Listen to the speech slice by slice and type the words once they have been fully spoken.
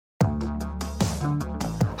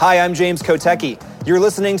Hi, I'm James Kotecki. You're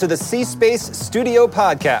listening to the C-Space Studio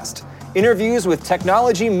Podcast. Interviews with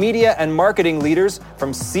technology, media, and marketing leaders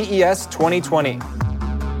from CES 2020.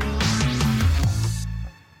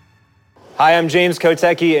 Hi, I'm James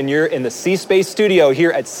Kotecki, and you're in the C-Space Studio here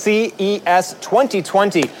at CES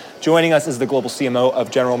 2020. Joining us is the Global CMO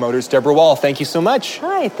of General Motors, Deborah Wahl. Thank you so much.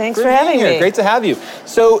 Hi, thanks for having me. Great to have you.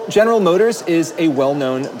 So, General Motors is a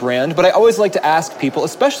well-known brand, but I always like to ask people,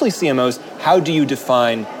 especially CMOs, how do you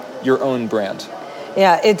define your own brand?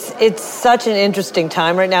 Yeah, it's such an interesting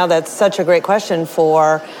time right now. That's such a great question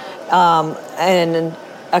for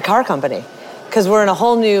a car company, because we're in a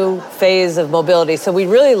whole new phase of mobility. So we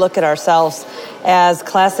really look at ourselves as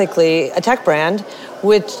classically a tech brand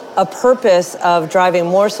with a purpose of driving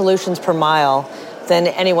more solutions per mile than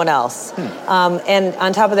anyone else. And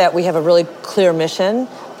on top of that, we have a really clear mission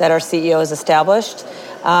that our CEO has established,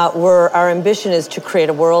 where our ambition is to create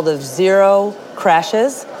a world of zero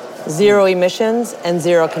crashes, zero emissions, and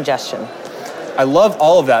zero congestion. I love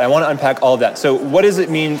all of that. I want to unpack all of that. So what does it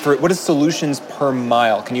mean what is solutions per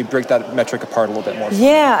mile? Can you break that metric apart a little bit more?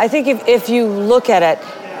 Yeah, I think if you look at it,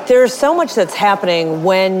 there's so much that's happening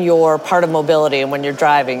when you're part of mobility and when you're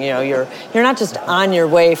driving. You know, you're not just on your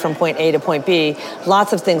way from point A to point B.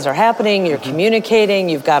 Lots of things are happening. You're communicating.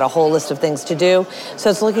 You've got a whole list of things to do. So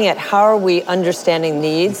it's looking at how are we understanding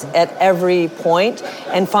needs at every point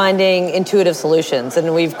and finding intuitive solutions.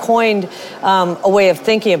 And we've coined a way of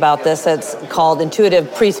thinking about this that's called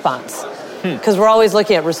intuitive pre-response. Because we're always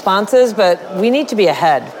looking at responses, but we need to be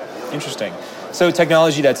ahead. Interesting. So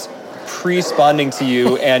technology that's pre-responding to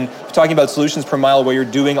you and talking about solutions per mile where you're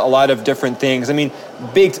doing a lot of different things. I mean,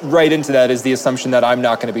 baked right into that is the assumption that I'm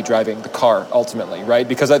not going to be driving the car ultimately, right?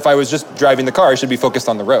 Because if I was just driving the car, I should be focused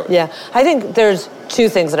on the road. Yeah, I think there's two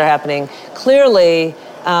things that are happening. Clearly,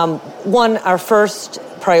 one, our first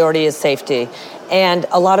priority is safety. And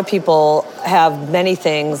a lot of people have many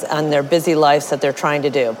things on their busy lives that they're trying to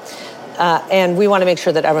do. And we want to make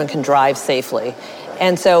sure that everyone can drive safely.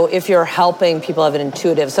 And so if you're helping people have an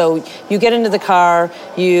intuitive, so you get into the car,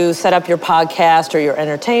 you set up your podcast or your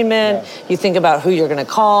entertainment, you think about who you're going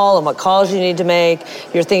to call and what calls you need to make,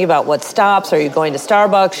 you're thinking about what stops, are you going to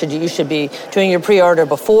Starbucks, you should be doing your pre-order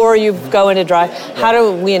before you go into drive. How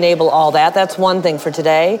do we enable all that? That's one thing for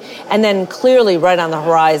today. And then clearly right on the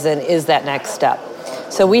horizon is that next step.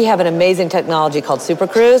 So we have an amazing technology called Super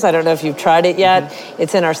Cruise. I don't know if you've tried it yet.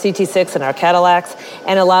 It's in our CT6 and our Cadillacs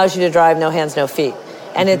and allows you to drive no hands, no feet.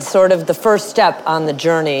 And it's sort of the first step on the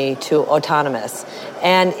journey to autonomous.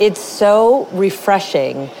 And it's so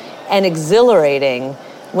refreshing and exhilarating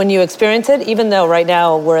when you experience it, even though right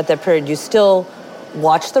now we're at that period, you still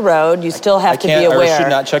watch the road, you still have to be aware. I should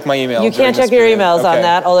not check my email. You can't check your emails on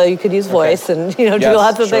that, although you could use voice and do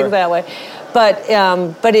lots of things that way. But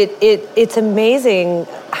it's amazing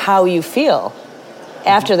how you feel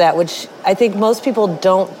after that, which I think most people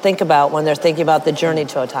don't think about when they're thinking about the journey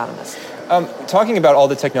to autonomous. Talking about all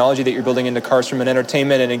the technology that you're building into cars from an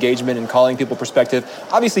entertainment and engagement and calling people perspective,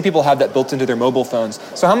 obviously people have that built into their mobile phones.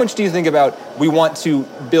 So how much do you think about we want to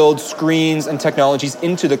build screens and technologies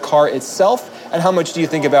into the car itself? And how much do you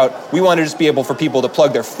think about we want to just be able for people to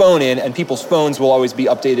plug their phone in and people's phones will always be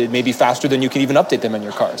updated maybe faster than you can even update them in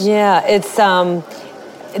your cars? Yeah, it's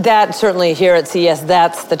that certainly here at CES,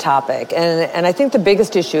 that's the topic. And I think the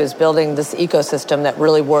biggest issue is building this ecosystem that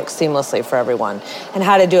really works seamlessly for everyone and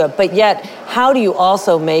how to do it. But yet, how do you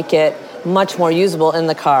also make it much more usable in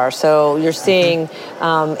the car? So you're seeing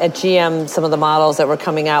at GM some of the models that we're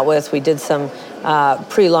coming out with. We did some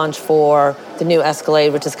pre-launch for the new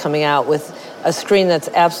Escalade, which is coming out with a screen that's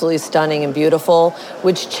absolutely stunning and beautiful,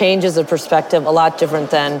 which changes the perspective a lot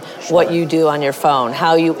different than what you do on your phone,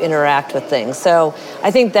 how you interact with things. So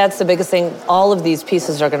I think that's the biggest thing. All of these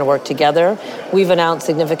pieces are going to work together. We've announced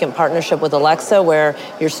significant partnership with Alexa, where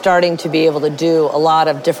you're starting to be able to do a lot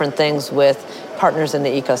of different things with partners in the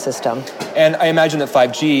ecosystem. And I imagine that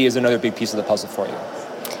 5G is another big piece of the puzzle for you.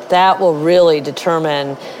 That will really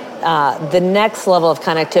determine the next level of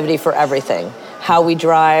connectivity for everything. How we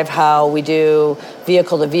drive, how we do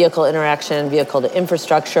vehicle-to-vehicle interaction,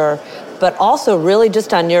 vehicle-to-infrastructure, but also really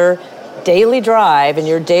just on your daily drive and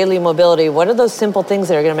your daily mobility, what are those simple things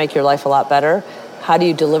that are going to make your life a lot better? How do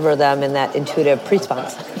you deliver them in that intuitive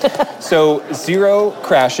response? So 0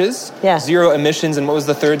 crashes, 0 emissions, and what was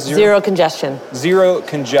the third? Zero congestion. 0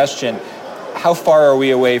 congestion. How far are we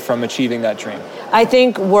away from achieving that dream? I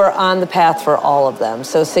think we're on the path for all of them.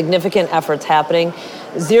 So significant efforts happening.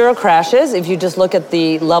 0 crashes, if you just look at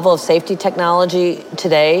the level of safety technology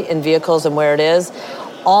today in vehicles and where it is,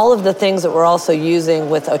 all of the things that we're also using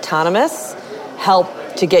with autonomous help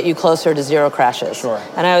to get you closer to zero crashes. Sure.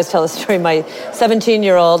 And I always tell the story, my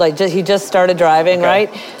 17-year-old, he just started driving, right?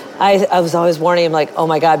 I was always warning him, like, oh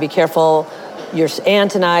my God, be careful. Your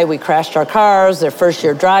aunt and I, we crashed our cars. Their first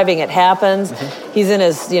year driving, it happens. He's in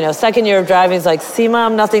his, second year of driving. He's like, see,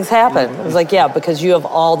 Mom, nothing's happened. I was like, yeah, because you have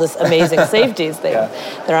all this amazing safeties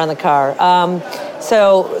that are on the car.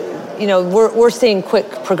 We're seeing quick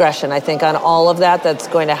progression, I think, on all of that. That's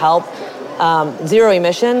going to help. Zero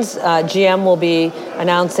emissions. GM will be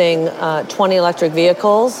announcing 20 electric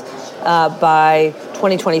vehicles by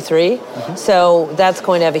 2023. So that's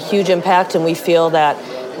going to have a huge impact, and we feel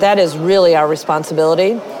that is really our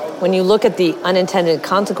responsibility. When you look at the unintended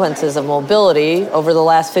consequences of mobility over the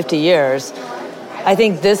last 50 years, I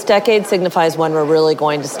think this decade signifies when we're really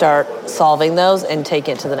going to start solving those and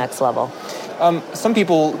taking it to the next level. Some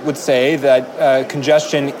people would say that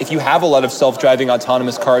congestion, if you have a lot of self-driving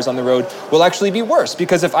autonomous cars on the road, will actually be worse.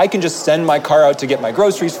 Because if I can just send my car out to get my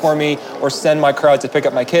groceries for me or send my car out to pick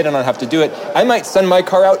up my kid and I don't have to do it, I might send my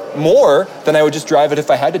car out more than I would just drive it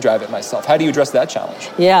if I had to drive it myself. How do you address that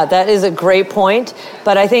challenge? Yeah, that is a great point.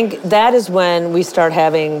 But I think that is when we start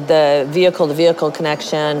having the vehicle-to-vehicle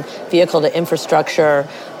connection, vehicle-to-infrastructure.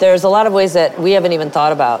 There's a lot of ways that we haven't even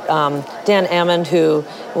thought about. Dan Ammond, who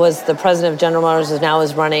was the president of General Motors, now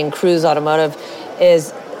is running Cruise Automotive,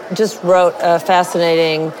 just wrote a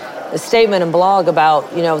fascinating statement and blog about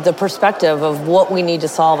the perspective of what we need to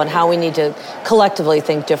solve and how we need to collectively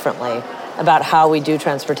think differently about how we do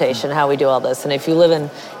transportation, how we do all this. And if you live in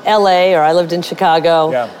LA or I lived in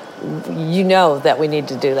Chicago, you know that we need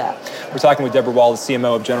to do that. We're talking with Deborah Wahl, the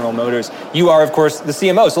CMO of General Motors. You are, of course, the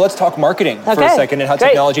CMO, so let's talk marketing for a second and how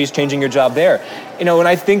technology is changing your job there. When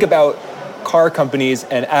I think about car companies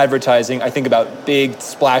and advertising, I think about big,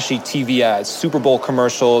 splashy TV ads, Super Bowl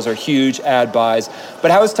commercials or huge ad buys.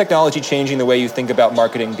 But how is technology changing the way you think about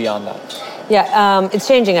marketing beyond that? Yeah, it's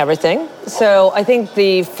changing everything. So I think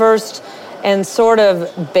the first and sort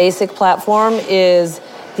of basic platform is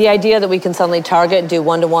the idea that we can suddenly target and do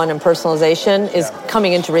one-to-one and personalization is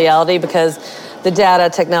coming into reality because the data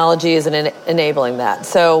technology is enabling that.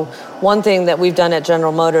 So one thing that we've done at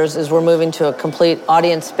General Motors is we're moving to a complete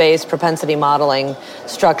audience-based propensity modeling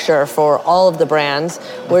structure for all of the brands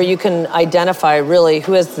where you can identify really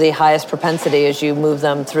who has the highest propensity as you move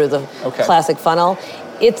them through the classic funnel.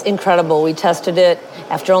 It's incredible. We tested it.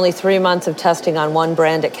 After only 3 months of testing on one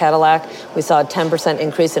brand at Cadillac, we saw a 10%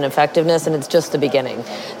 increase in effectiveness, and it's just the beginning.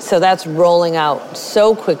 So that's rolling out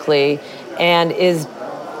so quickly and is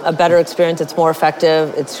a better experience. It's more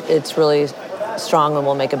effective. It's really strong and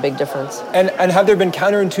will make a big difference. And have there been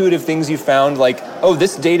counterintuitive things you found, like, oh,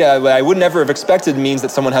 this data I would never have expected means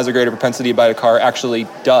that someone has a greater propensity to buy a car actually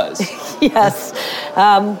does? Yes.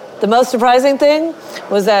 The most surprising thing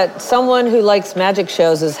was that someone who likes magic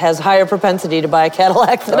shows has higher propensity to buy a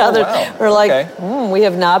Cadillac than others. Wow. We're like, we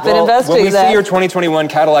have not been investigating that. When we see your 2021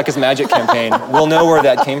 Cadillac is Magic campaign, we'll know where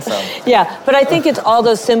that came from. Yeah, but I think it's all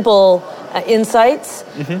those simple insights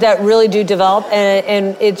that really do develop,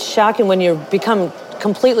 and it's shocking when you become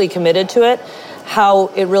completely committed to it, how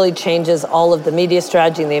it really changes all of the media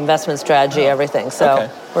strategy and the investment strategy, everything. So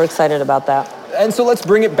we're excited about that. And so let's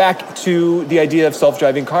bring it back to the idea of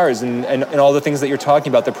self-driving cars and all the things that you're talking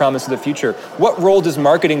about, the promise of the future. What role does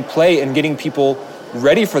marketing play in getting people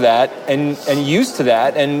ready for that and used to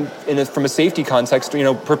that and from a safety context,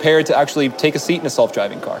 prepared to actually take a seat in a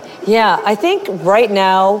self-driving car? Yeah, I think right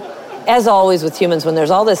now, as always with humans, when there's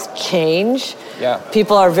all this change,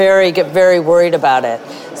 people get very worried about it.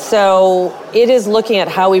 So it is looking at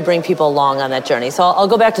how we bring people along on that journey. So I'll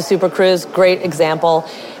go back to Super Cruise, great example.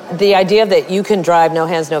 The idea that you can drive no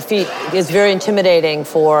hands, no feet is very intimidating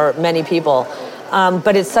for many people.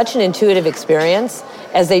 But it's such an intuitive experience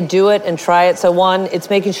as they do it and try it. So one, it's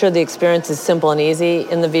making sure the experience is simple and easy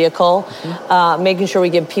in the vehicle, making sure we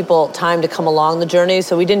give people time to come along the journey.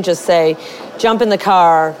 So we didn't just say, jump in the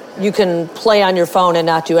car, you can play on your phone and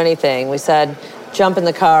not do anything. We said, jump in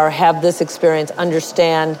the car, have this experience,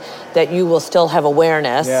 understand that you will still have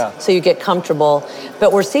awareness, so you get comfortable.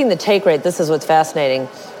 But we're seeing the take rate. This is what's fascinating.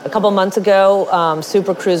 A couple months ago,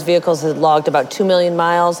 Super Cruise vehicles had logged about 2 million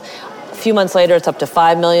miles. A few months later, it's up to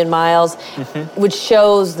 5 million miles, which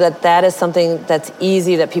shows that is something that's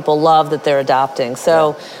easy, that people love, that they're adopting.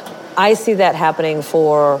 So I see that happening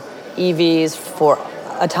for EVs, for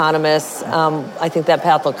autonomous. I think that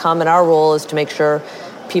path will come, and our role is to make sure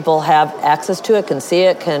people have access to it, can see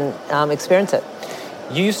it, can experience it.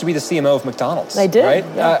 You used to be the CMO of McDonald's. I did, right?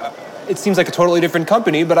 Yeah. It seems like a totally different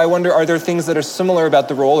company, but I wonder, are there things that are similar about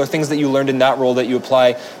the role or things that you learned in that role that you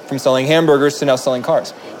apply from selling hamburgers to now selling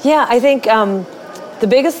cars? Yeah, I think The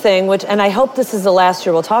biggest thing, and I hope this is the last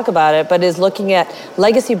year we'll talk about it, but is looking at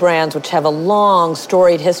legacy brands which have a long,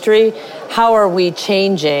 storied history. How are we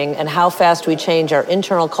changing and how fast we change our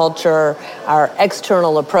internal culture, our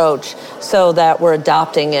external approach, so that we're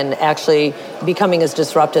adopting and actually becoming as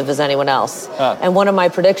disruptive as anyone else. And one of my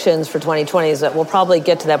predictions for 2020 is that we'll probably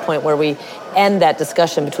get to that point where we end that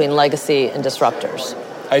discussion between legacy and disruptors.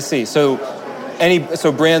 I see. So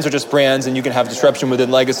brands are just brands, and you can have disruption within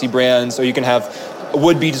legacy brands, or you can have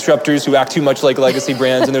would-be disruptors who act too much like legacy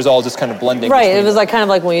brands, and there's all just kind of blending. Right. It was like kind of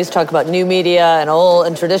like when we used to talk about new media and old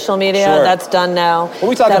and traditional media. Sure. That's done now. Well,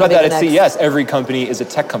 we talk about that at CES. Every company is a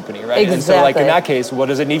tech company, right? Exactly. And so, like in that case, what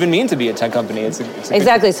does it even mean to be a tech company? It's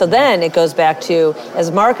exactly. So then it goes back to, as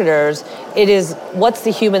marketers, it is what's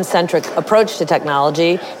the human-centric approach to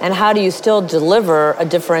technology, and how do you still deliver a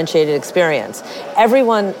differentiated experience?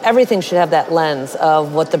 Everything should have that lens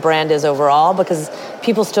of what the brand is overall, because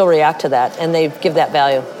people still react to that, and they give that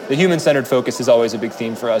value. The human-centered focus is always a big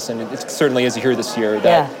theme for us, and it certainly is here this year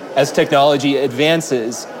that as technology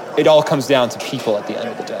advances, it all comes down to people at the end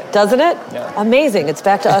of the day. Doesn't it? Yeah. Amazing. It's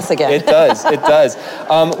back to us again. It does.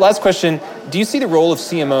 Last question. Do you see the role of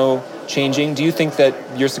CMO changing? Do you think that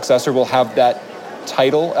your successor will have that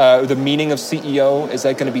title? The meaning of CEO, is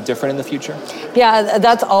that going to be different in the future? Yeah,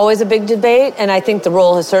 that's always a big debate, and I think the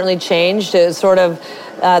role has certainly changed. It's sort of,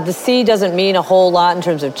 the C doesn't mean a whole lot in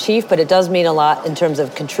terms of chief, but it does mean a lot in terms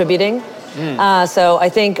of contributing. So I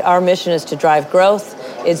think our mission is to drive growth,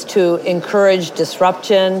 is to encourage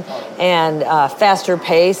disruption and faster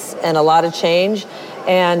pace and a lot of change,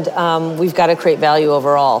 and we've got to create value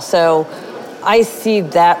overall. So I see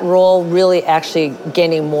that role really actually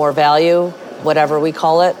gaining more value, whatever we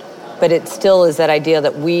call it, but it still is that idea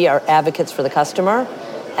that we are advocates for the customer,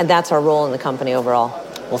 and that's our role in the company overall.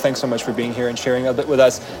 Well, thanks so much for being here and sharing a bit with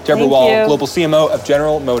us. Deborah Wahl, Global CMO of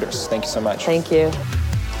General Motors. Thank you so much. Thank you.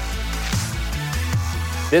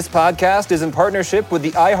 This podcast is in partnership with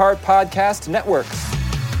the iHeart Podcast Network.